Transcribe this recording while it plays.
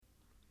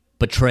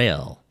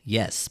Betrayal.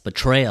 Yes,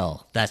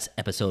 betrayal. That's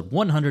episode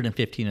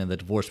 115 of the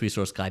Divorce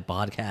Resource Guy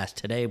podcast.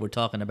 Today we're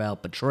talking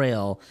about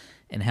betrayal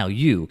and how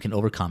you can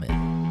overcome it.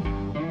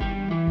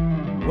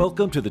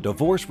 Welcome to the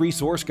Divorce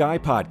Resource Guy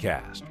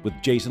podcast with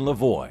Jason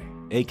Lavoie,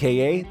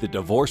 aka the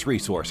Divorce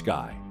Resource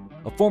Guy,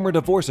 a former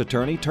divorce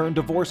attorney turned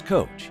divorce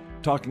coach,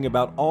 talking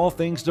about all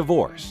things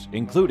divorce,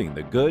 including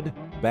the good,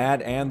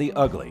 bad, and the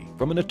ugly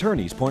from an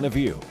attorney's point of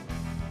view.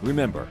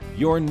 Remember,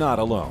 you're not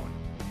alone.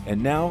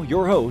 And now,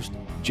 your host,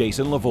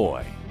 Jason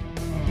Lavoie.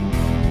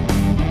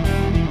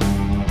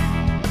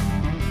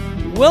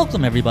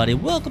 Welcome, everybody.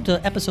 Welcome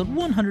to episode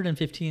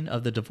 115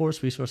 of the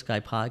Divorce Resource Guy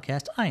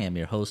podcast. I am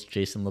your host,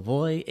 Jason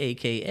Lavoie,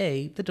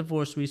 a.k.a. the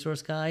Divorce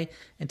Resource Guy.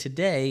 And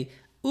today,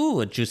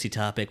 a juicy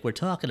topic. We're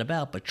talking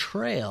about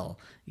betrayal.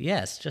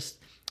 Yes, just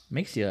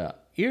makes your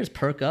ears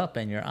perk up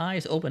and your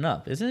eyes open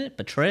up, isn't it?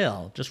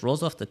 Betrayal. Just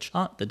rolls off the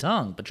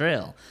tongue.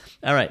 Betrayal.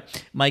 All right.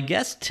 My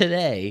guest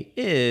today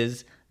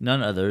is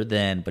none other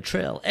than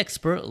betrayal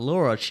expert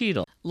Laura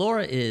Cheadle.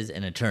 Laura is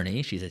an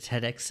attorney. She's a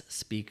TEDx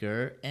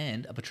speaker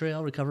and a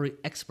betrayal recovery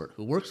expert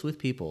who works with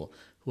people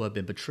who have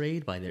been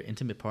betrayed by their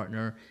intimate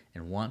partner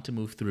and want to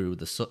move through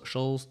the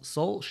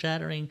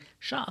soul-shattering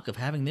shock of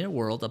having their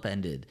world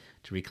upended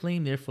to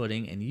reclaim their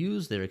footing and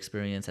use their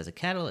experience as a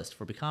catalyst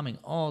for becoming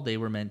all they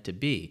were meant to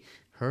be.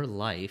 Her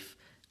life,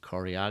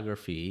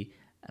 choreography,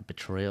 and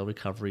betrayal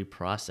recovery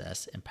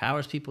process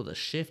empowers people to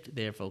shift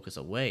their focus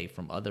away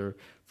from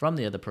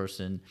the other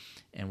person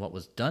and what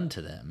was done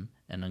to them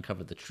and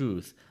uncover the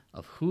truth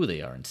of who they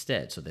are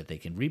instead so that they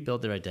can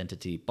rebuild their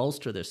identity,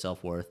 bolster their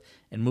self-worth,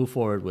 and move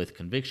forward with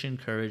conviction,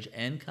 courage,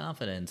 and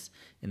confidence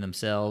in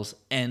themselves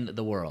and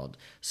the world.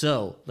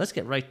 So let's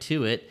get right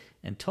to it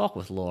and talk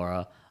with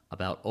Laura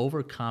about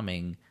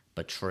overcoming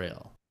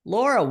betrayal.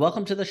 Laura,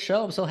 welcome to the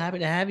show. I'm so happy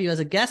to have you as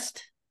a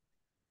guest.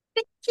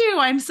 Thank you.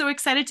 I'm so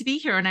excited to be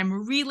here, and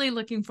I'm really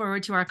looking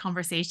forward to our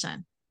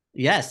conversation.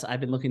 Yes,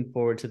 I've been looking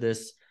forward to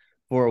this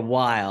for a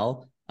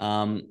while,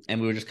 and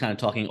we were just kind of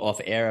talking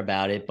off air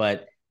about it,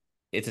 but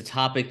it's a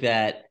topic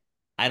that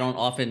I don't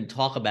often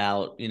talk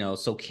about,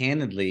 so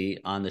candidly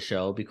on the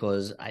show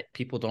because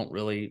people don't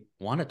really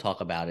want to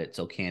talk about it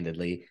so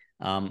candidly,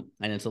 and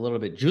it's a little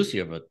bit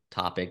juicier of a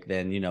topic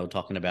than,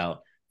 talking about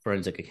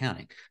forensic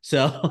accounting.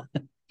 So,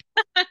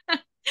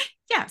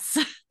 yes,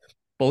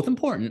 both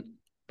important,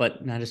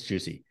 but not as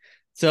juicy.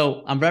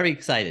 So I'm very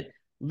excited.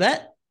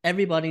 Let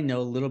everybody know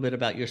a little bit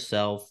about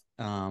yourself,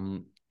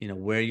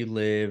 where you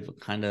live,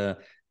 kind of,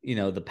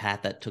 the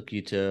path that took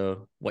you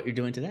to what you're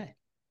doing today.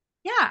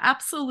 Yeah,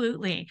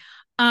 absolutely.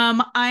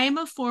 I'm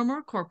a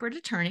former corporate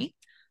attorney.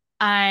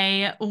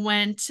 When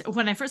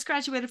I first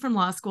graduated from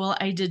law school,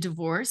 I did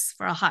divorce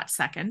for a hot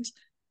second,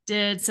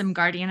 did some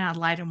guardian ad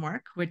litem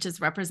work, which is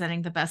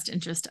representing the best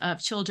interest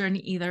of children,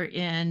 either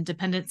in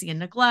dependency and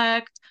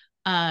neglect,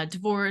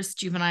 divorce,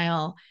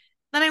 juvenile.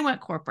 Then I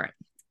went corporate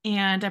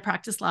and I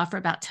practiced law for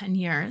about 10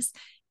 years.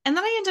 And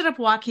then I ended up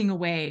walking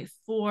away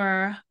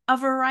for a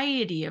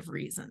variety of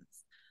reasons.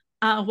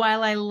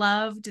 While I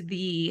loved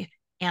the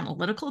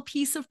analytical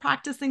piece of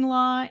practicing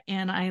law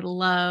and I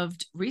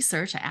loved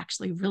research, I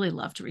actually really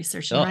loved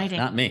research and writing.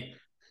 Not me.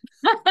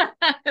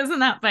 Isn't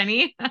that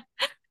funny?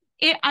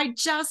 I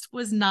just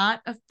was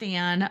not a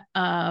fan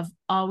of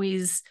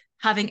always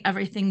having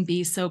everything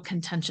be so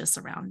contentious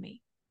around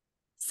me.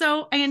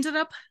 So I ended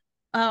up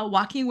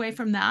walking away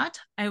from that.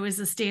 I was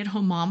a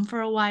stay-at-home mom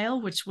for a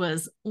while, which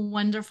was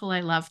wonderful.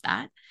 I loved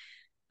that.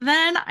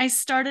 Then I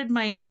started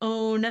my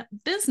own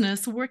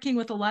business working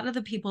with a lot of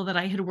the people that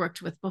I had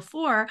worked with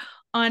before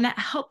on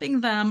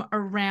helping them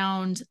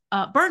around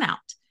burnout.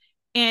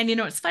 And,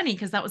 it's funny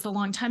because that was a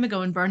long time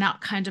ago and burnout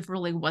kind of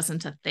really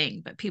wasn't a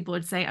thing, but people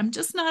would say, I'm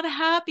just not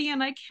happy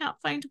and I can't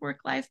find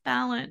work-life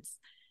balance.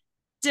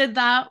 Did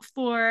that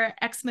for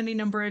X many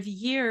number of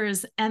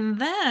years. And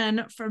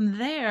then from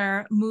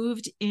there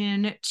moved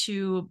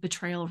into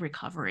betrayal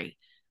recovery,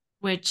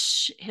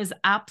 which has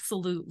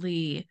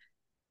absolutely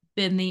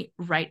been the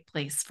right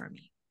place for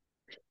me.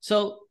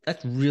 So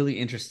that's really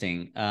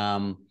interesting.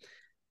 How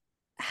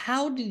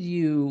do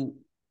you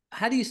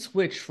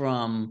switch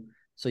from,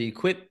 so you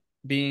quit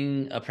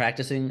being a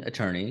practicing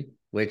attorney,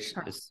 which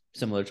is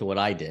similar to what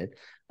I did.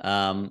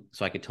 So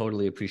I could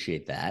totally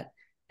appreciate that.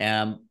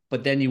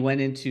 But then you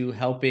went into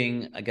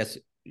helping, I guess,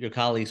 your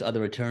colleagues,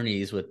 other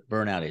attorneys with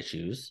burnout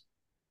issues.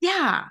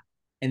 Yeah.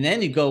 And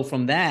then you go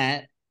from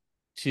that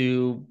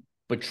to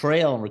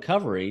betrayal and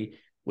recovery,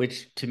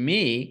 which to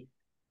me,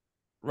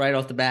 right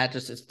off the bat,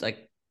 just it's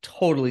like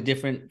totally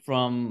different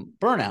from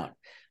burnout.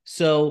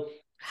 So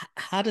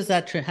how do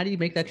you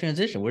make that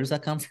transition? Where does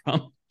that come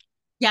from?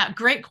 Yeah,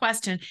 great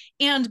question.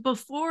 And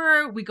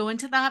before we go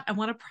into that, I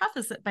want to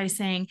preface it by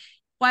saying,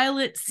 while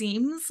it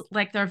seems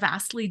like they're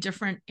vastly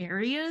different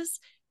areas,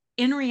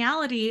 in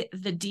reality,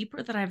 the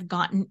deeper that I've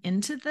gotten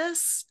into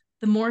this,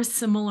 the more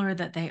similar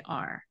that they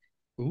are.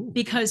 Ooh.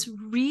 Because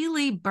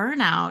really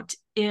burnout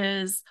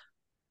is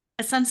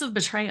a sense of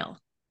betrayal,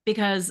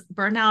 because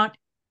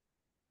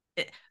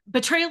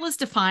betrayal is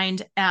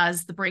defined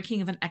as the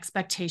breaking of an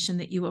expectation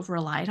that you have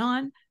relied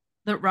on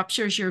that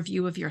ruptures your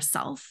view of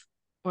yourself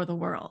or the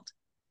world.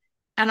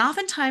 And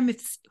oftentimes,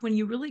 it's when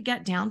you really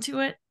get down to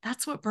it,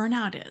 that's what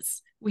burnout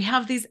is. We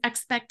have these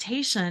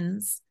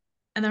expectations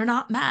and they're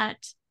not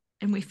met,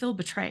 and we feel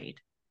betrayed.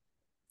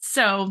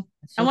 So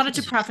I So wanted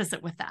to true. preface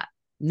it with that.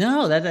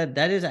 No,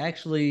 that is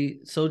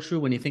actually so true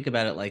when you think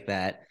about it like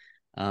that.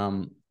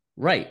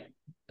 Right.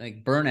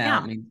 Like burnout, Yeah.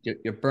 I mean,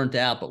 you're burnt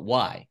out, but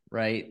why?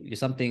 Right?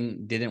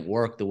 Something didn't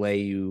work the way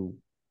you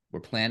were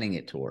planning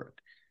it to work.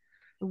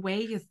 The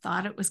way you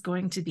thought it was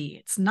going to be.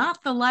 It's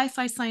not the life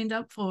I signed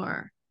up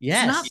for.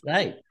 It's not Yes,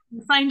 right.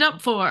 what I signed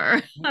up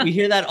for. We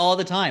hear that all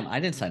the time. I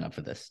didn't sign up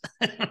for this.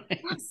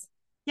 Yes.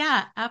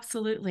 Yeah,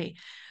 absolutely.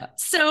 Uh,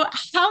 So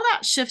how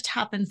that shift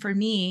happened for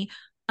me,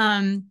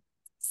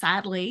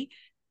 sadly,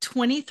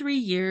 23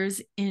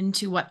 years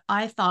into what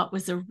I thought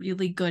was a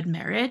really good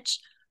marriage,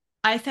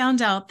 I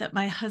found out that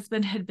my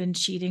husband had been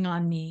cheating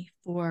on me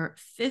for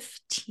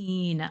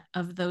 15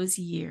 of those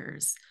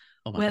years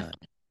oh my with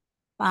God.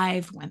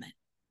 5 women.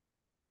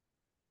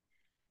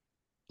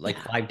 Like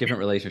Yeah, 5 different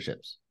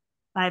relationships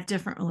 5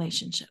 different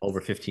relationships.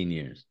 over 15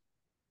 years.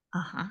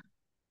 Uh-huh.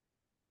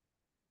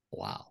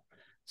 Wow.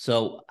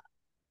 So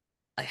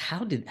like,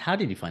 how did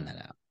you find that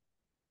out?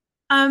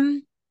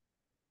 Um,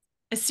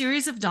 a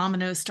series of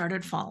dominoes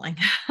started falling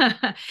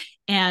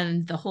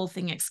and the whole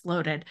thing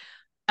exploded.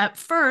 At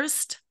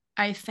first,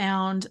 I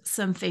found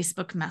some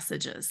Facebook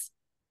messages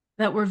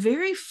that were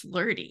very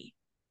flirty.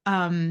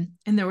 And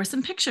there were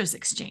some pictures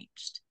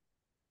exchanged.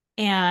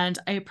 And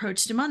I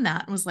approached him on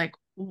that and was like,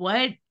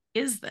 what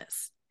is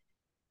this?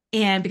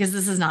 And because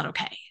this is not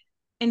okay.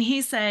 And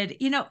he said,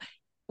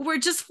 we're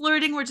just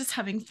flirting. We're just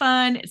having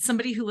fun. It's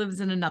somebody who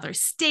lives in another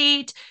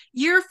state.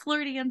 You're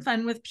flirty and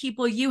fun with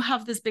people. You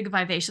have this big,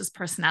 vivacious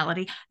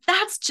personality.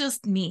 That's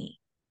just me.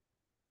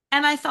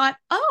 And I thought,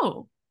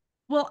 oh,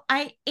 well,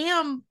 I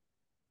am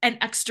an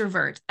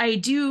extrovert. I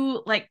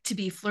do like to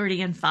be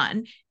flirty and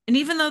fun. And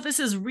even though this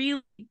is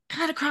really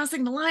kind of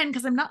crossing the line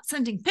because I'm not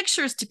sending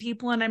pictures to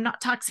people and I'm not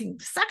talking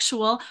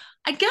sexual,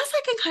 I guess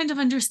I can kind of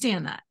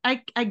understand that.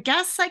 I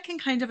guess I can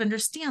kind of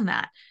understand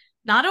that.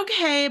 Not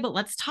okay, but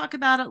let's talk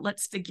about it.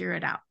 Let's figure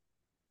it out.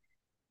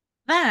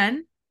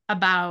 Then,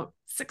 about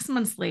 6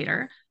 months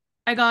later,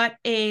 I got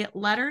a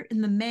letter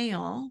in the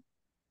mail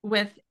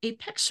with a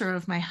picture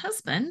of my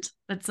husband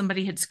that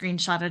somebody had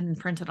screenshotted and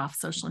printed off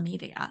social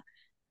media.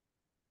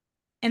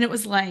 And it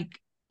was like,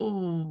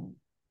 oh,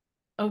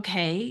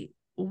 okay,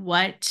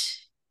 what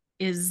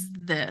is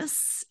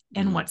this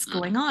and what's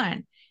going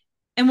on?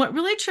 And what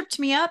really tripped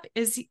me up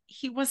is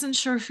he wasn't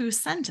sure who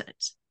sent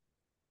it.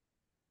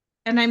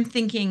 And I'm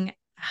thinking,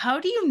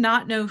 how do you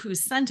not know who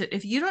sent it?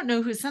 If you don't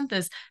know who sent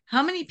this,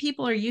 how many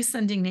people are you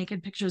sending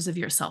naked pictures of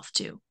yourself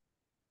to?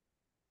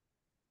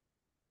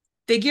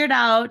 Figured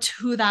out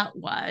who that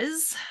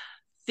was,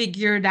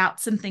 figured out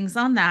some things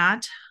on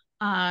that,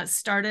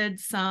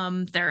 started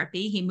some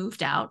therapy. He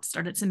moved out,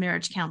 started some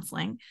marriage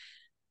counseling.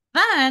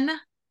 Then,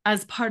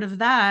 as part of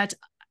that,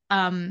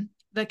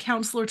 the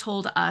counselor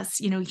told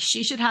us,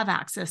 she should have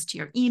access to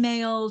your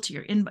email, to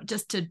your inbox,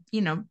 just to,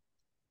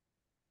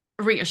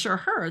 reassure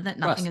her that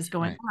nothing is Trust,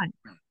 going right?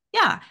 on.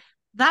 Yeah.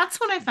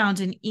 That's when I found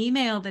an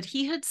email that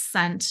he had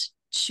sent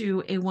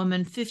to a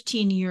woman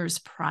 15 years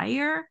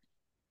prior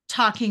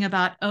talking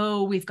about,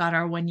 oh, we've got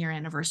our 1 year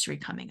anniversary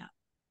coming up.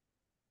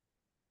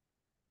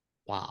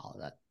 Wow.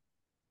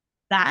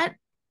 That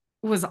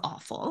was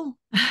awful.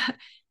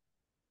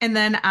 And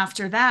then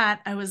after that,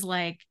 I was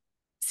like,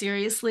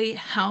 seriously,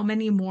 how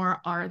many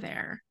more are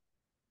there?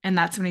 And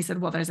that's when he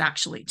said, well, there's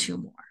actually 2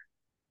 more.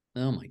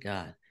 Oh my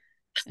God.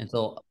 And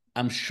so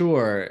I'm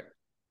sure,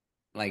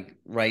 like,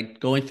 right,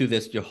 going through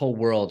this, your whole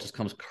world just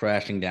comes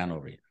crashing down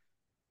over you.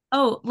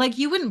 Oh, like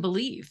you wouldn't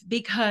believe,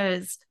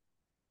 because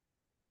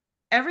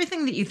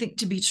everything that you think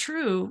to be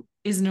true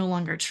is no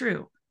longer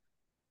true.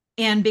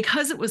 And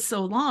because it was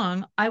so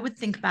long, I would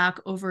think back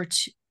over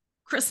to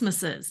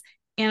Christmases,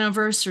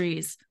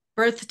 anniversaries,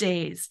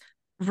 birthdays,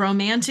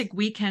 romantic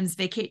weekends,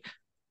 vacation.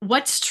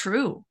 What's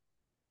true?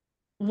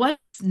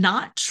 What's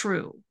not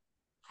true?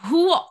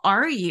 Who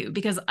are you?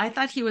 Because I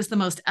thought he was the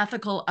most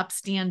ethical,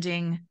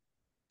 upstanding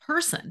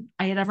person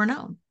I had ever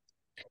known.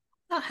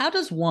 How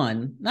does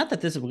one, not that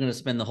this, we're going to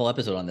spend the whole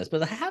episode on this,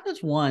 but how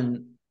does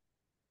one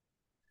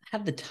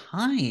have the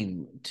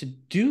time to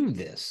do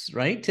this,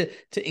 right?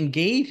 To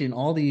engage in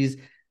all these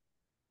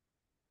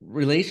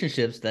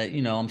relationships that,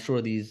 I'm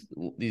sure these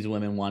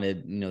women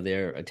wanted,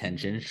 their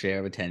attention, share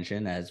of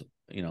attention, as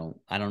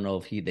I don't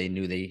know if they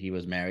knew that he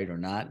was married or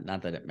not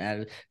that it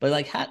matters, but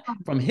like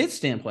from his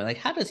standpoint, like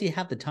how does he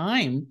have the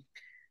time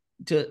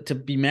to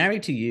be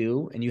married to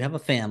you and you have a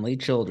family,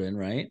 children,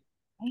 right?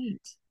 Right.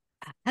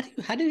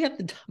 How do you have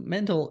the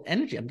mental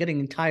energy? I'm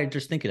getting tired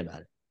just thinking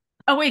about it.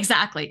 Oh,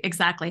 exactly.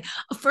 Exactly.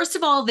 First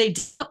of all, they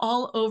did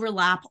all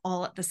overlap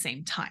all at the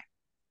same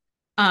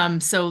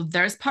time. So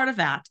there's part of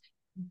that.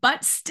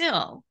 But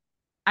still,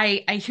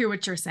 I hear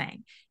what you're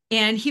saying.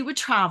 And he would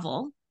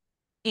travel.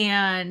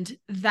 And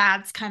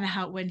that's kind of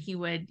how when he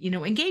would,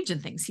 engage in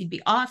things. He'd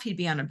be off, he'd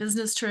be on a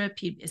business trip.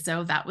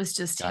 So that was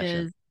just Gotcha.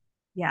 his,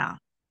 yeah.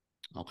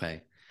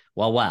 Okay.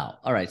 Well, wow.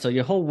 All right. So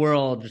your whole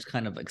world just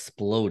kind of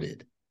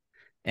exploded.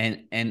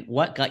 And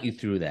what got you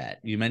through that?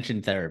 You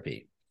mentioned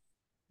therapy.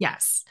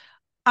 Yes.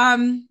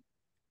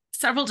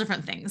 Several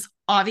different things.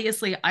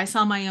 Obviously, I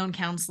saw my own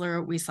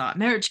counselor. We saw a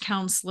marriage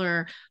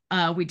counselor.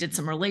 We did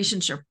some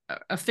relationship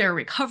affair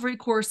recovery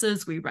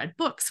courses. We read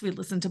books. We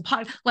listened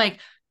to like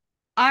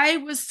I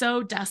was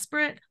so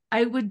desperate.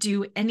 I would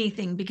do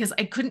anything because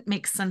I couldn't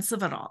make sense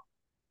of it all.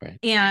 Right.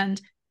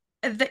 And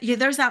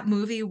there's that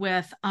movie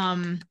with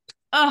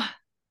oh,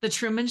 the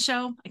Truman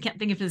Show. I can't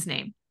think of his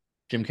name.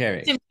 Jim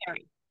Carrey.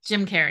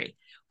 Jim Carrey,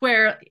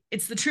 where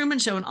it's the Truman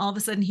Show, and all of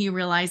a sudden he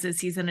realizes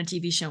he's in a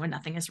TV show and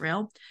nothing is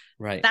real.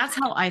 Right. That's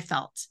how I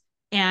felt.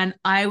 And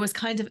I was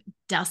kind of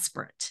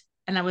desperate,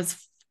 and I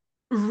was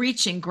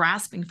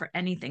grasping for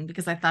anything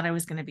because I thought I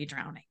was going to be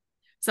drowning.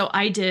 So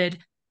I did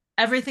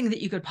everything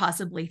that you could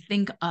possibly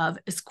think of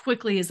as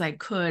quickly as I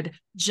could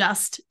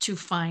just to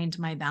find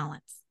my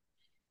balance.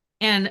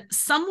 And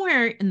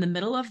somewhere in the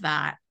middle of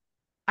that,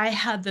 I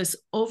had this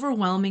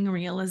overwhelming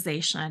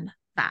realization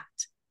that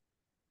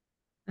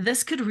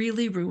this could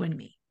really ruin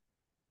me.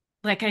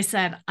 Like I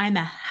said, I'm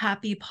a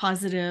happy,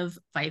 positive,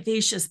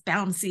 vivacious,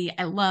 bouncy.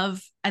 I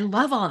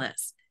love all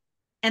this.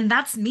 And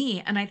that's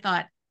me. And I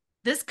thought,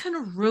 this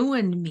can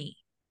ruin me.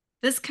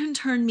 This can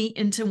turn me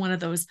into one of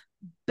those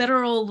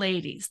bitter old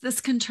ladies.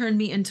 This can turn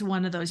me into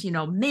one of those,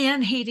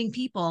 man-hating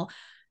people.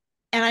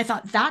 And I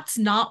thought, that's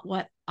not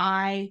what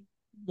I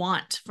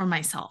want for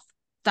myself.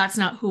 That's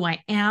not who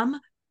I am.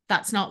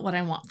 That's not what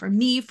I want for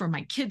me, for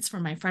my kids, for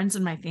my friends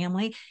and my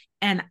family.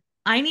 And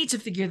I need to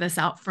figure this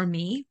out for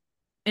me.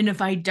 And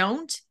if I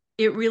don't,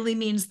 it really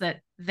means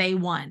that they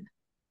won.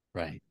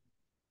 Right.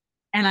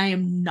 And I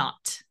am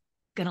not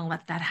going to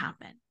let that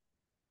happen.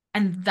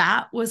 And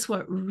that was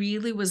what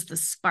really was the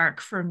spark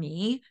for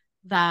me,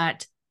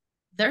 that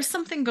there's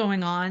something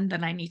going on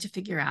that I need to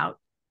figure out.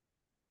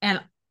 And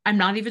I'm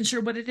not even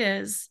sure what it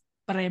is,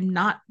 but I am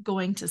not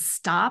going to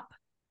stop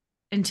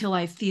until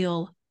I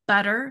feel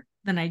better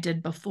than I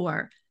did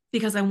before,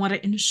 because I want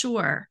to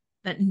ensure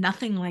that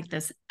nothing like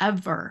this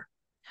ever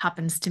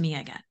happens to me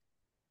again.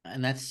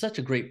 And that's such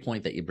a great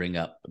point that you bring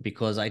up,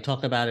 because I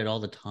talk about it all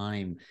the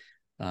time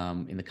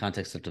in the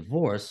context of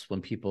divorce,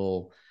 when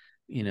people,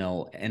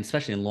 and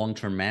especially in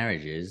long-term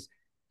marriages,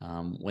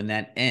 when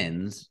that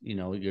ends,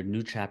 your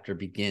new chapter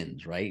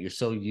begins, right? You're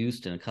so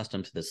used and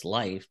accustomed to this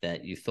life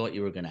that you thought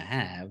you were going to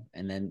have,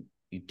 and then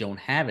you don't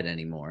have it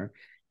anymore.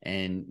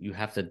 And you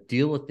have to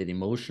deal with it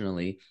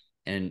emotionally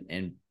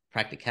and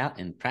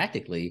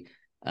practically.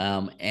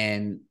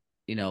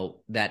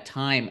 That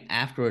time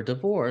after a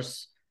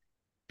divorce,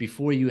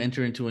 before you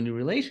enter into a new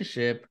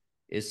relationship,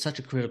 is such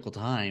a critical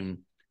time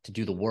to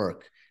do the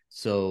work,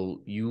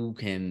 so you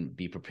can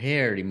be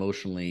prepared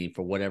emotionally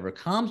for whatever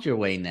comes your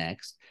way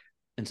next,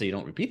 and so you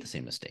don't repeat the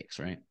same mistakes,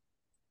 right?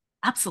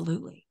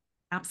 Absolutely.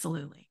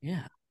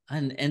 Yeah.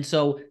 And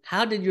so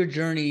how did your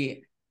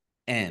journey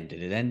end?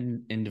 Did it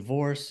end in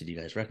divorce? Did you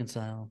guys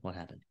reconcile? What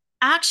happened?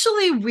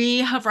 Actually,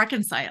 we have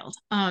reconciled.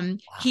 Wow.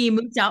 He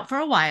moved out for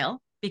a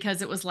while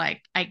because it was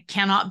like, I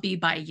cannot be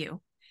by you.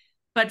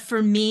 But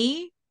for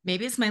me,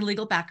 maybe it's my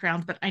legal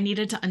background, but I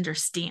needed to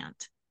understand.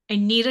 I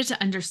needed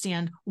to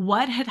understand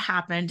what had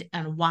happened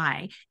and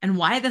why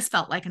this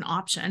felt like an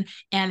option,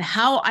 and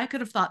how I could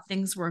have thought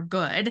things were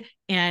good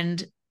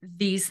and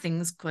these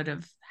things could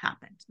have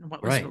happened, and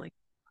what was really,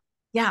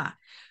 yeah.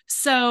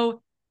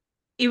 So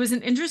it was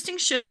an interesting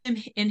shift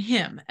in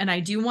him. And I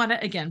do want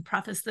to, again,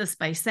 preface this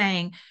by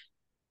saying,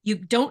 you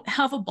don't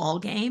have a ball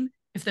game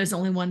if there's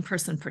only one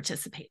person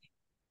participating.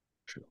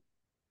 True.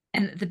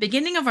 And at the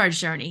beginning of our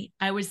journey,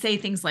 I would say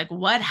things like,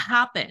 what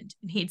happened?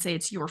 And he'd say,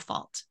 it's your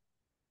fault.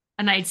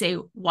 And I'd say,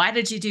 why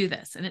did you do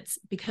this? And it's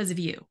because of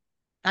you.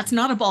 That's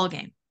not a ball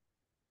game.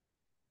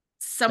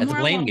 That's a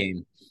blame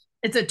game.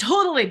 It's a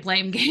totally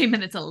blame game,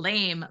 and it's a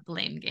lame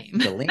blame game.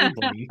 It's a lame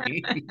blame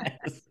game.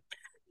 Yes.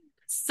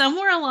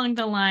 Somewhere along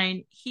the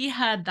line, he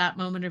had that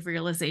moment of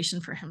realization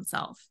for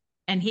himself.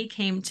 And he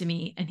came to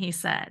me and he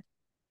said,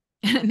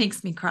 and it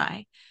makes me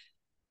cry,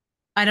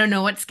 I don't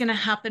know what's going to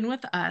happen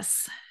with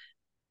us,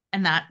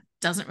 and that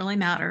doesn't really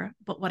matter.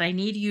 But what I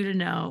need you to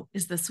know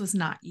is this was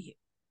not you.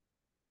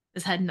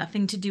 This had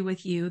nothing to do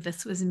with you.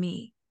 This was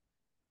me.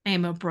 I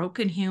am a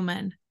broken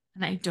human,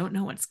 and I don't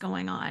know what's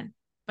going on,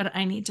 but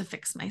I need to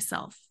fix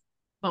myself.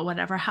 But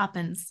whatever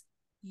happens,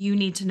 you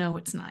need to know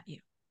it's not you.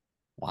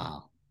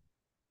 Wow.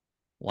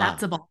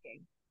 That's a ball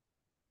game.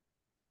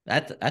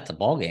 That's a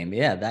ball game.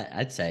 Yeah, that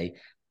I'd say,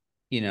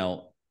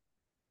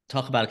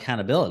 talk about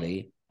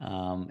accountability.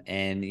 And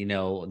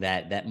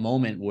that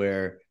moment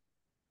where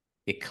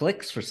it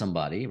clicks for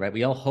somebody, right?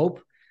 We all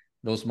hope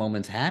those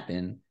moments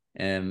happen,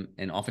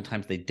 and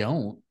oftentimes they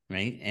don't,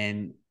 right?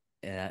 And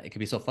it can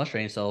be so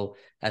frustrating. So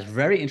that's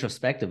very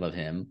introspective of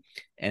him.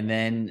 And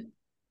then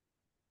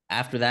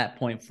after that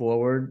point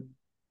forward,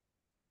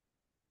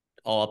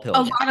 all uphill.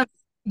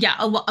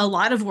 A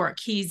lot of work.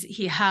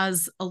 He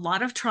has a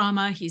lot of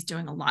trauma. He's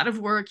doing a lot of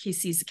work. He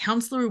sees a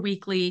counselor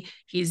weekly.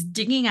 He's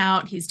digging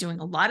out. He's doing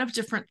a lot of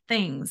different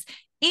things.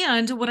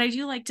 And what I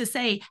do like to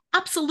say,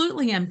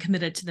 absolutely, I'm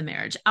committed to the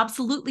marriage.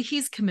 Absolutely,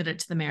 he's committed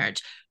to the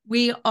marriage.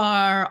 We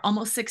are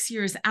almost 6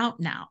 years out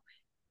now.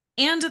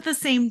 And at the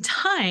same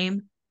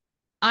time,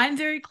 I'm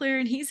very clear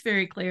and he's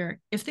very clear.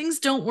 If things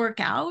don't work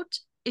out,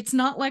 it's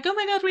not like, oh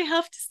my God, we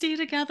have to stay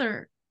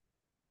together.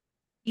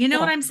 You know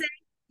what Well, I'm saying?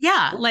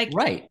 Yeah. Like,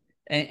 right.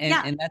 And,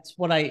 yeah. and that's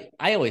what I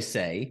always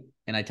say,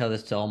 and I tell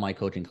this to all my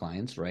coaching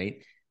clients,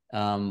 right?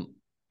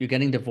 You're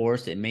getting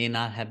divorced. It may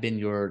not have been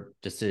your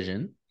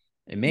decision.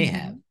 It may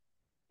have. Mhm.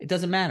 It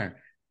doesn't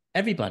matter.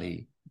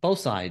 Everybody, both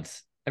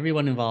sides,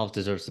 everyone involved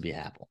deserves to be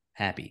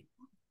happy,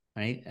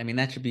 right? I mean,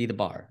 that should be the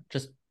bar.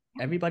 Just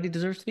everybody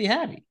deserves to be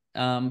happy.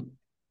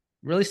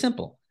 Really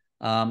simple.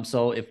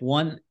 So if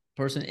one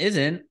person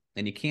isn't,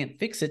 and you can't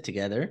fix it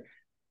together,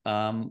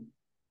 um,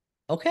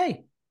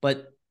 okay,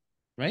 but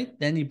right,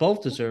 then you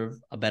both deserve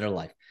a better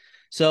life.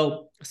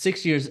 So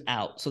 6 years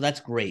out, so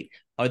that's great.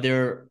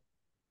 Do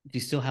you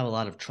still have a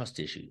lot of trust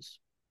issues?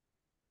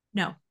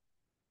 No,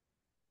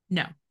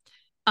 no.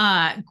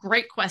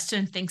 Great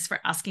question. Thanks for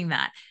asking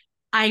that.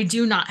 I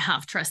do not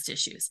have trust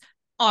issues.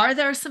 Are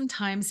there some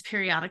times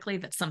periodically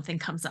that something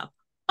comes up?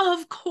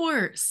 Of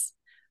course.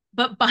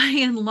 But by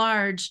and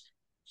large,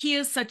 he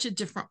is such a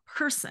different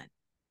person.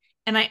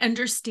 And I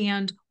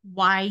understand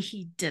why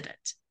he did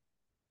it.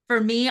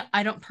 For me,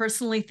 I don't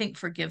personally think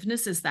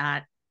forgiveness is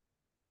that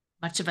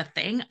much of a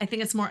thing. I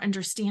think it's more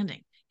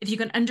understanding. If you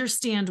can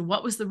understand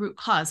what was the root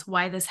cause,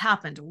 why this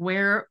happened,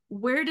 where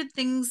did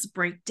things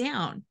break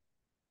down?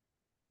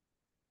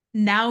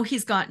 Now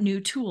he's got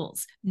new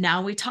tools.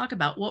 Now we talk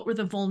about what were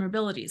the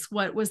vulnerabilities?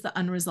 What was the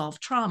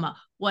unresolved trauma?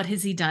 What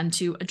has he done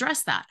to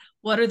address that?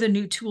 What are the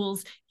new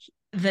tools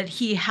that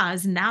he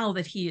has now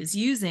that he is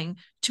using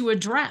to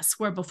address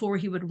where before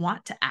he would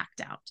want to act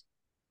out?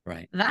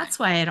 Right. That's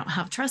why I don't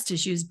have trust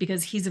issues,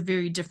 because he's a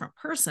very different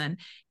person.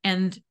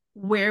 And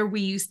where we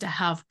used to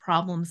have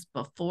problems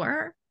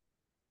before,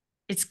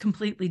 it's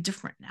completely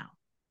different now.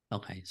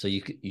 Okay, so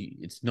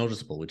it's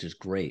noticeable, which is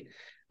great.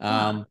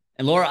 Yeah.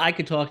 And Laura, I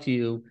could talk to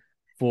you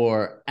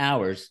for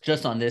hours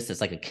just on this.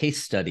 It's like a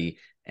case study,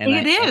 and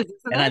It is,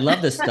 isn't I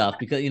love this it? stuff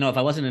because if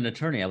I wasn't an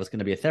attorney, I was going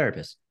to be a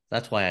therapist.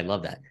 That's why I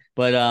love that.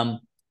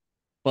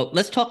 But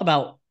let's talk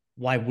about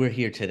why we're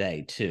here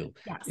today too.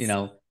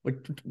 Yes.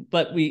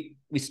 But we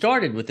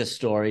started with this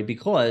story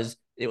because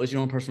it was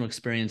your own personal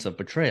experience of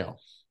betrayal,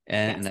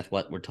 and Yes. that's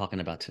what we're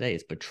talking about today.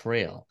 Is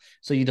betrayal.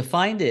 So you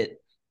defined it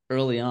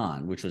early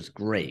on, which was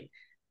great.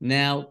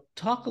 Now,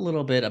 talk a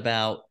little bit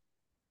about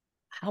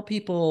how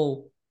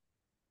people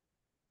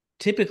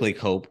typically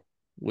cope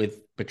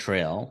with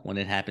betrayal when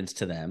it happens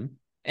to them.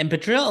 And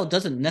betrayal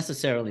doesn't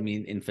necessarily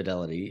mean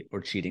infidelity or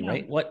cheating, No.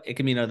 right? It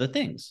can mean other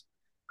things.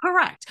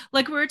 Correct.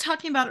 Like we were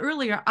talking about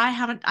earlier,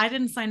 I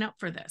didn't sign up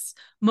for this.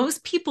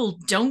 Most people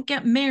don't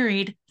get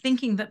married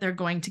thinking that they're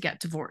going to get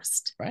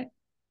divorced. Right.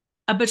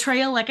 A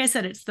betrayal, like I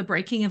said, it's the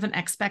breaking of an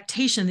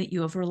expectation that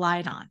you have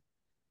relied on.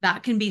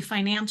 That can be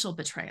financial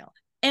betrayal.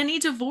 Any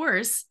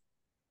divorce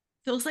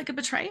feels like a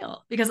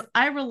betrayal because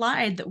I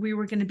relied that we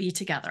were going to be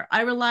together.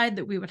 I relied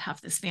that we would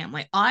have this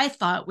family. I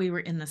thought we were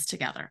in this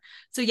together.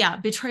 So, yeah,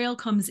 betrayal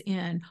comes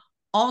in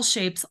all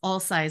shapes, all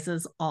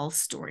sizes, all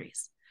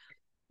stories.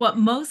 What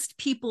most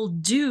people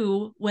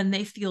do when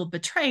they feel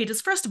betrayed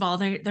is, first of all,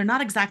 they're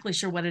not exactly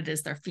sure what it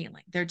is they're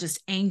feeling. They're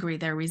just angry,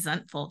 they're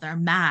resentful, they're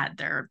mad,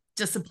 they're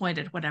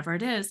disappointed, whatever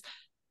it is.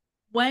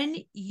 When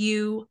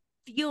you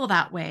feel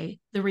that way,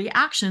 the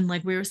reaction,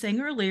 like we were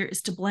saying earlier,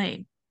 is to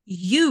blame.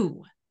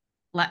 You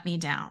let me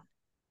down.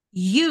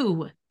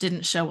 You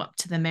didn't show up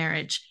to the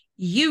marriage.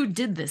 You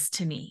did this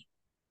to me,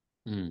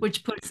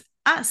 which puts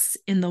us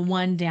in the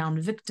one down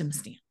victim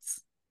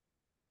stance.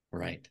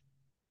 Right.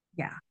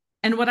 Yeah.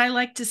 And what I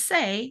like to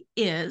say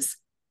is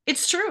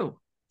it's true.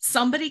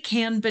 Somebody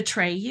can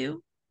betray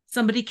you,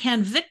 somebody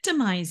can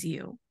victimize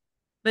you,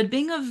 but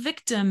being a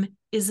victim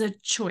is a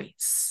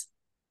choice.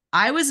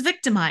 I was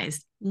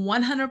victimized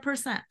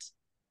 100%.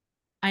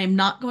 I am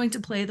not going to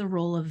play the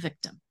role of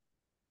victim.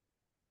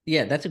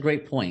 Yeah, that's a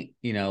great point.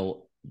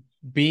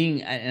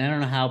 Being, and I don't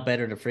know how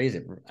better to phrase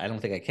it. I don't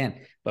think I can,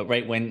 but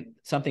right when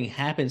something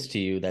happens to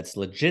you that's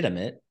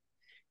legitimate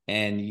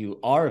and you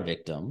are a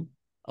victim,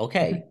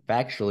 okay,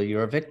 factually,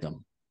 you're a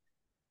victim.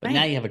 But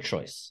now Right. you have a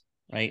choice,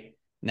 right?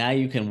 Now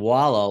you can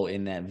wallow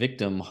in that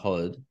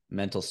victimhood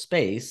mental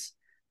space,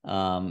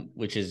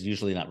 which is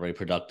usually not very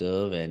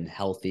productive and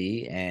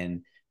healthy.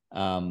 And,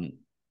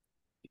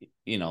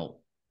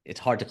 it's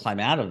hard to climb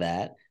out of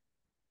that.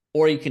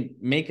 Or you can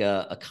make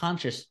a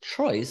conscious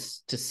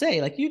choice to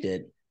say, like you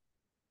did,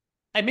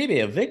 I may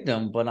be a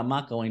victim, but I'm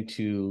not going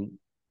to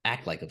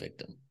act like a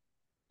victim,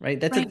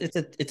 right? Right.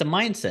 It's a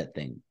mindset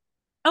thing.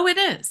 Oh, it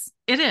is.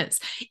 It is.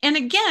 And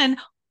again,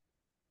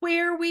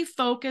 where we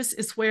focus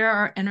is where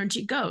our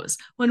energy goes.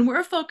 When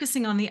we're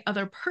focusing on the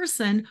other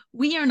person,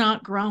 we are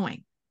not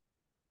growing.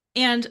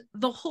 And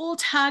the whole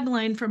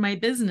tagline for my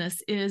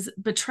business is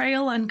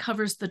betrayal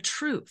uncovers the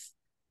truth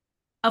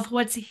of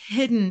what's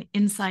hidden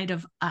inside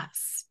of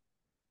us,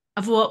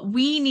 of what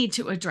we need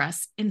to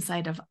address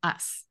inside of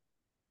us.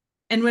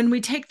 And when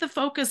we take the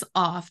focus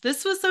off,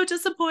 this was so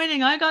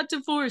disappointing. I got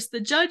divorced.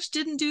 The judge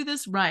didn't do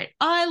this right.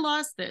 I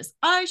lost this.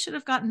 I should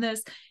have gotten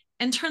this.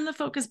 And turn the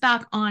focus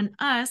back on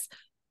us.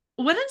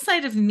 What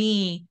inside of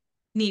me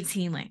needs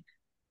healing?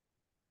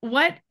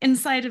 What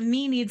inside of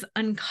me needs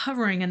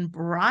uncovering and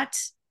brought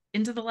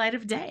into the light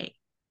of day?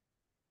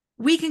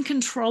 We can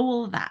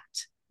control that.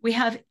 We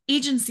have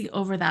agency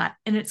over that,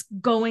 and it's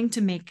going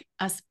to make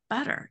us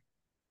better.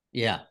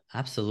 Yeah,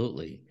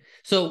 absolutely.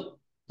 So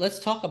let's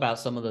talk about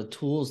some of the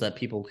tools that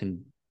people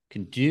can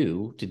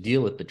do to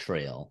deal with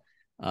betrayal,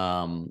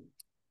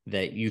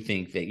 that you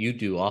think that you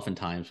do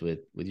oftentimes with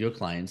your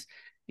clients.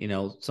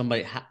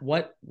 Somebody,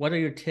 what are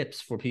your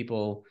tips for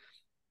people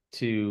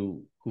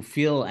who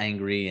feel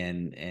angry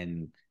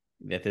and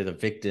that they're the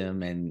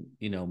victim, and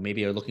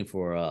maybe are looking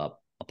for a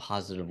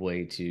positive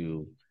way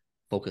to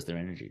focus their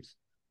energies?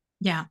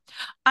 Yeah,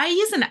 I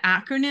use an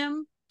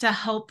acronym to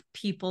help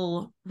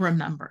people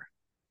remember.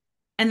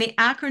 And the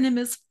acronym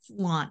is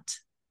FLAUNT.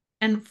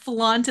 And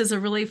flaunt is a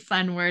really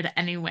fun word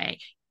anyway.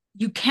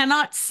 You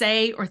cannot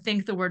say or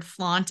think the word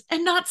flaunt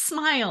and not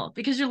smile,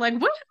 because you're like,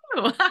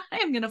 woohoo, I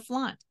am going to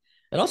flaunt.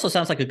 It also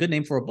sounds like a good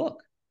name for a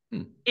book.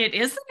 It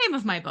is the name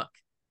of my book.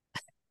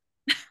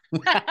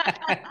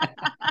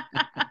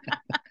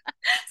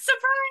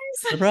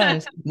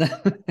 Surprise.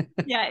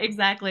 Yeah,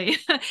 exactly.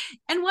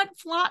 And what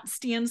flaunt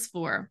stands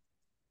for,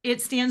 it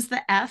stands,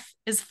 the F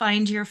is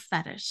find your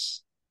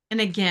fetish. And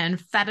again,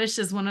 fetish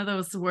is one of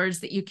those words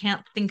that you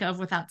can't think of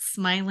without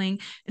smiling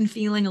and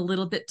feeling a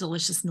little bit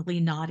deliciously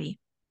naughty.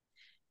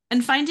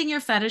 And finding your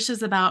fetish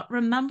is about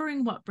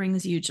remembering what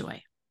brings you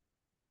joy.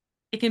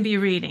 It can be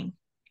reading.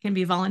 It can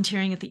be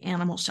volunteering at the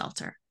animal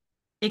shelter.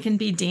 It can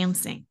be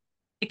dancing.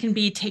 It can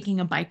be taking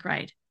a bike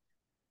ride.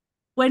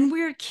 When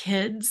we're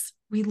kids,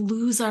 we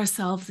lose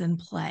ourselves in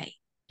play.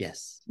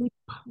 Yes. We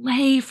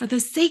play for the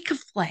sake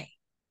of play.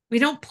 We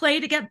don't play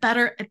to get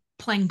better at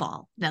playing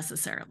ball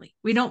necessarily.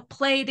 We don't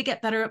play to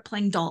get better at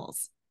playing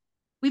dolls.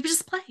 We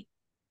just play.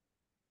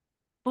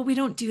 But we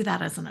don't do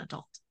that as an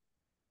adult.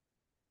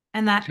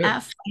 And that Sure.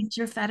 F, find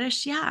your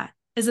fetish, yeah,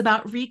 is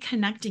about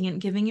reconnecting and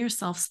giving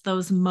yourselves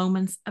those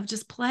moments of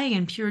just play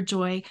and pure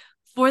joy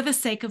for the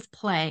sake of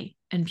play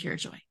and pure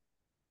joy.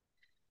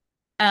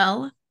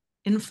 L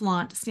in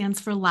flaunt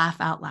stands for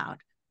laugh out loud.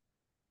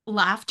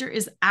 Laughter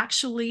is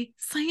actually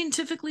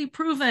scientifically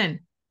proven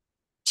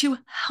to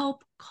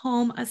help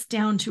calm us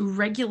down, to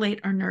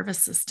regulate our nervous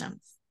systems.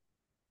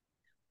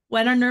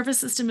 When our nervous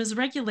system is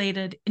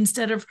regulated,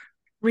 instead of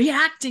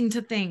reacting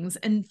to things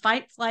and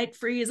fight, flight,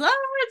 freeze,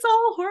 oh, it's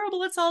all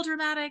horrible, it's all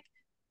dramatic,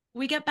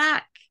 we get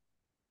back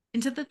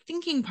into the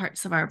thinking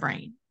parts of our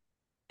brain,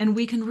 and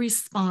we can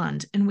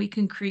respond, and we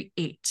can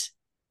create,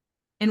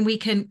 and we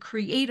can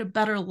create a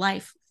better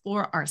life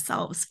for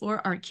ourselves,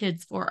 for our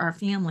kids, for our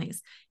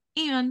families.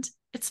 And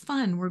it's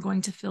fun. We're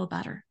going to feel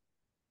better.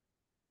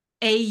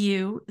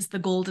 AU is the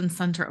golden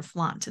center of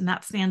flaunt, and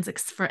that stands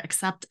for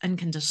accept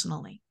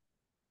unconditionally.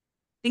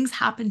 Things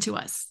happen to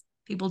us.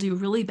 People do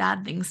really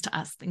bad things to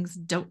us. Things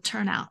don't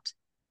turn out.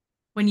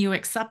 When you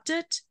accept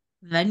it,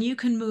 then you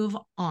can move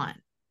on.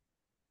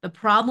 The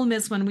problem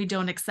is when we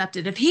don't accept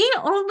it. If he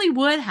only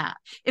would have,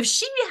 if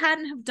she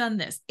hadn't have done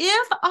this,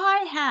 if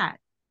I had,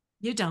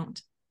 you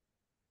don't.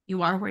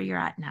 You are where you're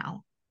at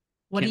now.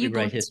 What are you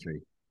going to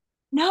history?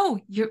 No,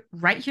 you're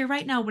right here,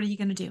 right now. What are you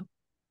going to do?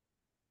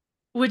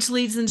 Which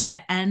leads into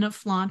the N of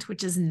flaunt,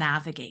 which is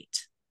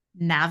navigate.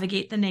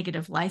 Navigate the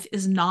negative. Life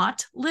is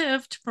not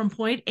lived from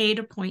point A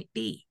to point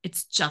B.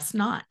 It's just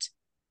not.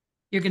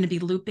 You're going to be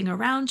looping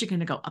around. You're going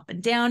to go up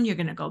and down. You're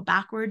going to go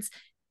backwards.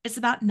 It's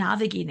about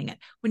navigating it.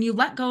 When you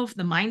let go of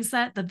the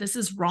mindset that this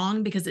is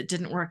wrong because it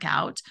didn't work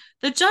out,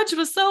 the judge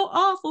was so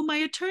awful, my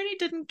attorney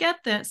didn't get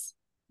this.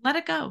 Let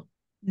it go.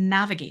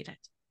 Navigate it.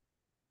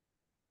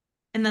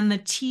 And then the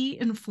T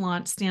in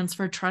flaunt stands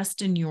for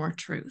trust in your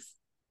truth.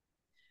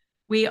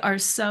 We are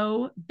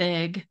so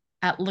big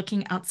at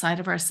looking outside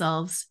of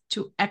ourselves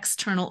to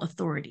external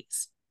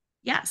authorities.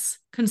 Yes,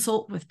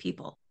 consult with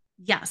people.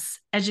 Yes,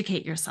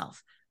 educate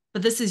yourself.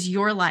 But this is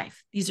your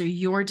life. These are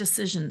your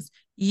decisions.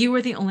 You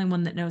are the only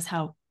one that knows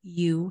how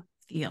you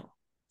feel.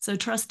 So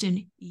trust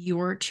in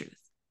your truth.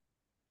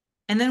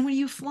 And then when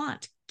you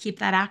flaunt, keep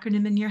that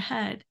acronym in your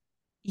head.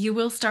 You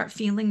will start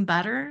feeling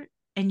better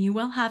and you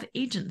will have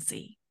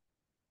agency.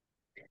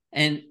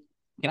 And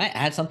can I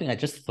add something? I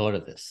just thought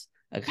of this.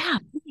 Yeah,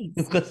 please.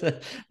 Because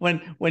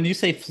when you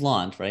say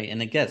flaunt, right?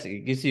 And it gives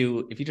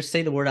you, if you just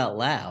say the word out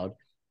loud,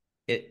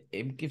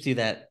 it gives you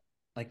that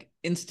like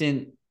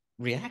instant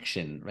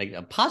reaction, like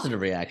a positive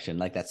reaction,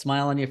 like that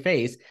smile on your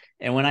face.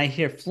 And when I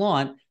hear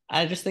flaunt,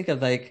 I just think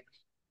of like,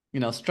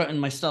 strutting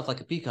my stuff like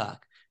a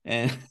peacock.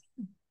 And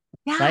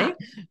yeah, right?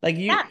 Like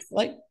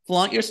like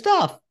flaunt your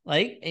stuff.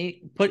 Like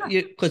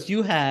because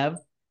you have,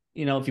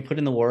 if you put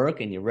in the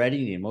work and you're ready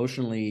and you're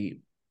emotionally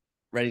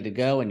ready to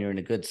go and you're in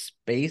a good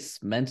space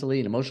mentally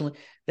and emotionally,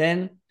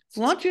 then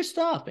flaunt your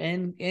stuff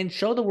and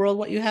show the world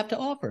what you have to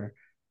offer.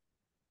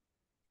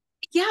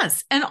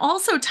 Yes. And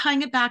also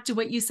tying it back to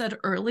what you said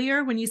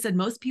earlier, when you said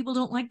most people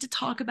don't like to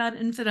talk about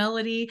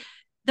infidelity,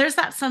 there's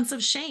that sense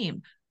of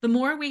shame. the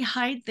more we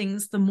hide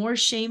things, the more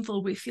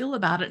shameful we feel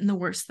about it and the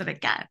worse that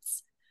it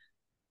gets.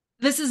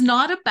 This is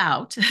not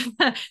about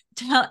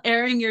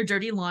airing your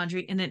dirty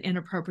laundry in an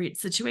inappropriate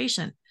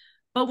situation.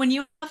 But when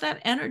you have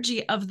that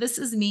energy of this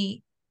is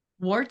me,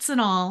 warts and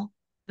all,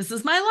 this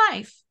is my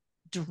life,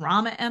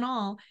 drama and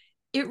all,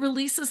 it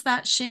releases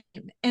that shame.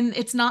 And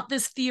it's not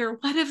this fear.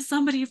 What if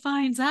somebody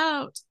finds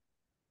out?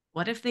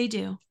 What if they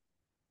do?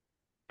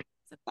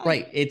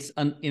 Right. It's,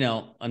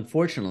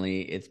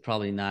 unfortunately, it's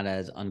probably not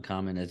as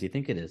uncommon as you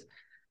think it is.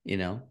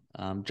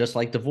 Just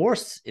like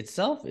divorce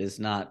itself is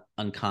not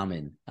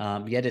uncommon,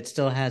 yet it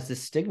still has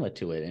this stigma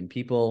to it. And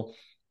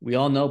we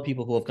all know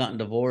people who have gotten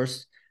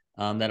divorced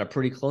that are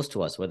pretty close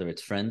to us, whether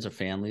it's friends or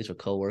families or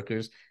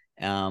coworkers.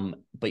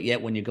 But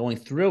yet when you're going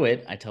through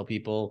it, I tell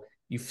people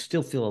you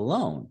still feel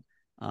alone.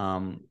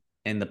 And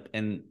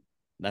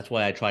that's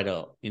why I try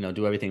to,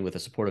 do everything with a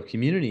supportive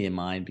community in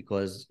mind,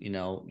 because,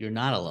 you're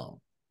not alone.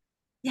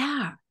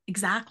 Yeah,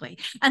 exactly.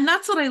 And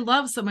that's what I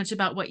love so much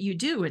about what you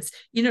do. It's,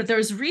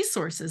 there's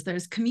resources,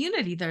 there's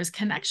community, there's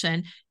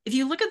connection. If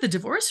you look at the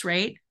divorce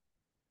rate,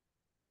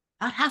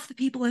 about half the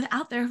people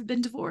out there have been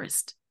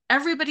divorced.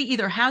 Everybody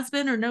either has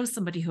been or knows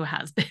somebody who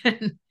has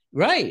been.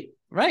 Right.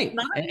 And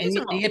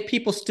yet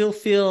people still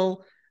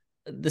feel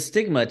the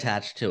stigma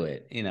attached to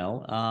it,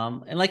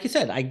 and like you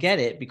said, I get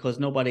it, because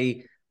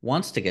nobody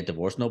wants to get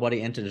divorced.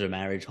 Nobody enters a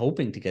marriage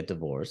hoping to get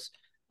divorced.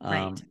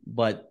 Right.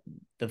 But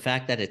the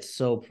fact that it's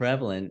so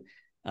prevalent,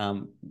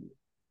 the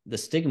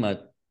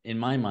stigma in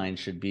my mind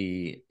should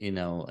be,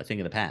 a thing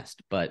of the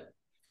past. But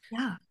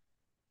yeah.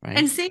 Right.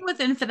 And same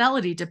with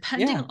infidelity,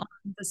 depending on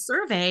the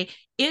survey,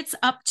 it's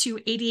up to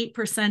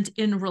 88%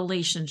 in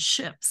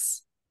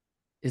relationships.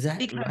 Is that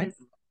right?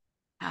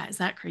 Is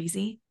that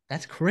crazy?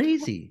 That's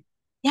crazy.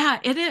 Yeah,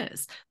 it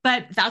is.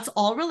 But that's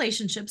all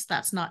relationships.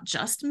 That's not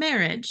just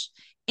marriage.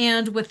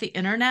 And with the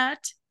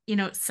internet,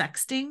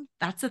 sexting,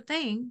 that's a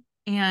thing.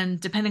 And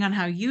depending on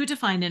how you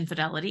define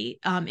infidelity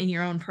in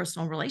your own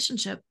personal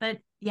relationship. But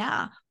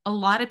yeah, a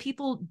lot of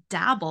people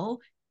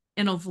dabble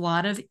in a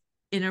lot of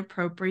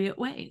inappropriate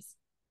ways.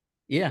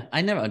 Yeah,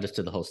 I never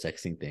understood the whole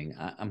sexting thing.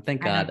 I'm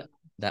thank God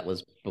that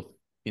was,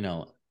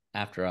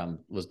 after I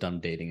was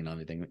done dating and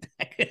everything.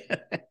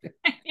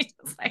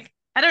 It's like,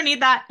 I don't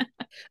need that.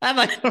 I'm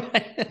like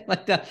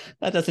that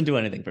doesn't do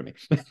anything for me.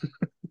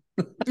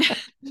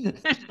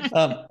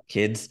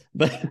 Kids,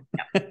 but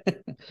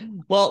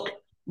well,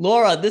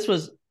 Laura, this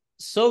was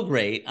so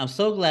great. I'm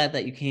so glad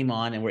that you came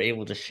on and were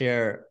able to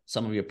share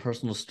some of your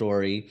personal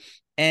story,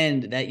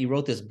 and that you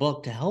wrote this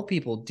book to help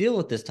people deal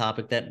with this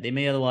topic that they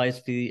may otherwise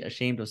feel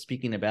ashamed of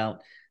speaking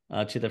about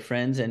to their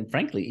friends, and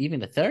frankly,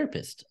 even a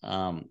therapist,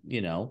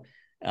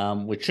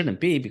 which shouldn't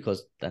be,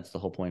 because that's the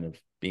whole point of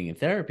being in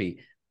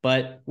therapy.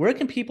 But where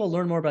can people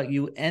learn more about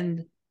you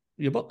and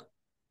your book?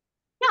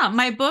 Yeah,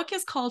 my book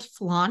is called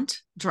Flaunt,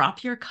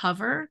 Drop Your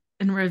Cover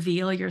and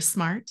Reveal Your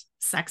Smart,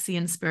 Sexy,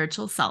 and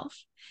Spiritual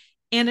Self.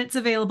 And it's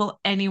available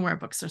anywhere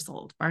books are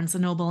sold, Barnes &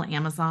 Noble,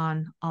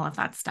 Amazon, all of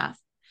that stuff.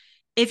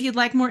 If you'd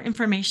like more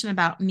information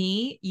about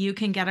me, you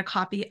can get a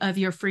copy of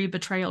your free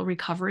betrayal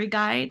recovery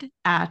guide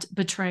at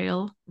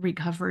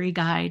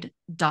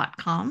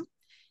betrayalrecoveryguide.com.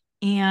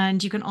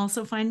 And you can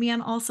also find me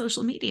on all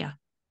social media.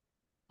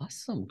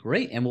 Awesome.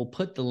 Great. And we'll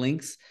put the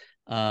links,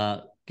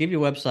 give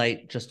your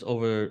website just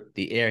over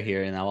the air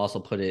here, and I'll also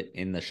put it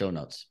in the show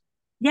notes.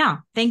 Yeah,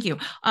 thank you.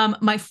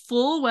 My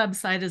full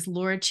website is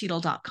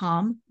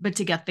lauracheadle.com, but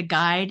to get the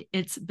guide,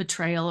 it's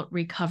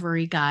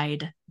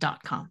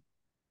betrayalrecoveryguide.com.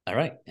 All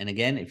right. And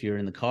again, if you're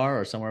in the car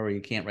or somewhere where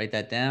you can't write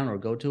that down or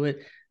go to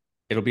it,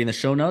 it'll be in the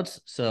show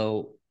notes.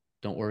 So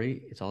don't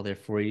worry. It's all there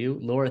for you.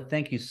 Laura,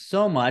 thank you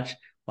so much.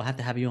 We'll have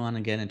to have you on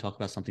again and talk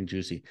about something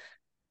juicy.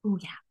 Oh,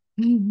 yeah.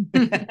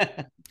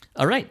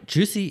 All right,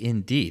 juicy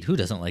indeed. Who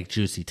doesn't like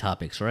juicy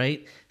topics,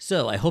 right?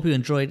 So I hope you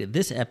enjoyed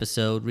this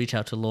episode. Reach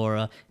out to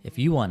Laura if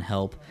you want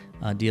help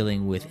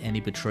dealing with any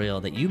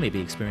betrayal that you may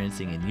be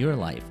experiencing in your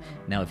life.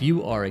 Now, if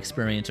you are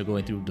experiencing or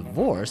going through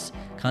divorce,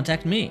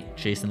 contact me,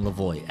 Jason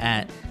Lavoie,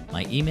 at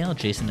my email,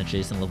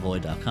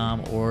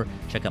 jason@jasonlavoie.com, or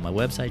check out my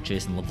website,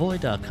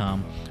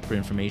 jasonlavoie.com, for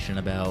information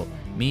about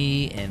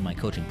me and my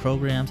coaching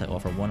programs. I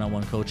offer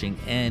one-on-one coaching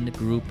and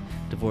group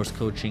divorce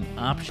coaching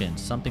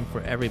options, something for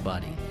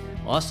everybody.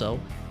 Also,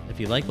 if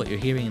you like what you're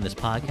hearing in this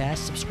podcast,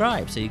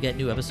 subscribe so you get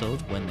new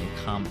episodes when they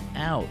come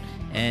out.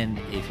 And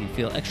if you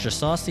feel extra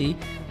saucy,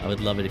 I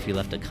would love it if you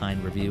left a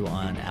kind review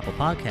on Apple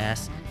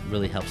Podcasts. It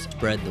really helps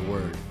spread the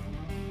word.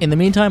 In the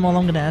meantime, all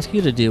I'm going to ask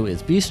you to do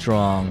is be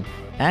strong,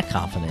 act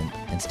confident,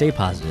 and stay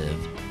positive.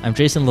 I'm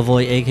Jason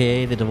Lavoie,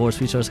 a.k.a. the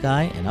Divorce Resource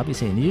Guy, and I'll be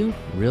seeing you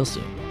real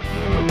soon.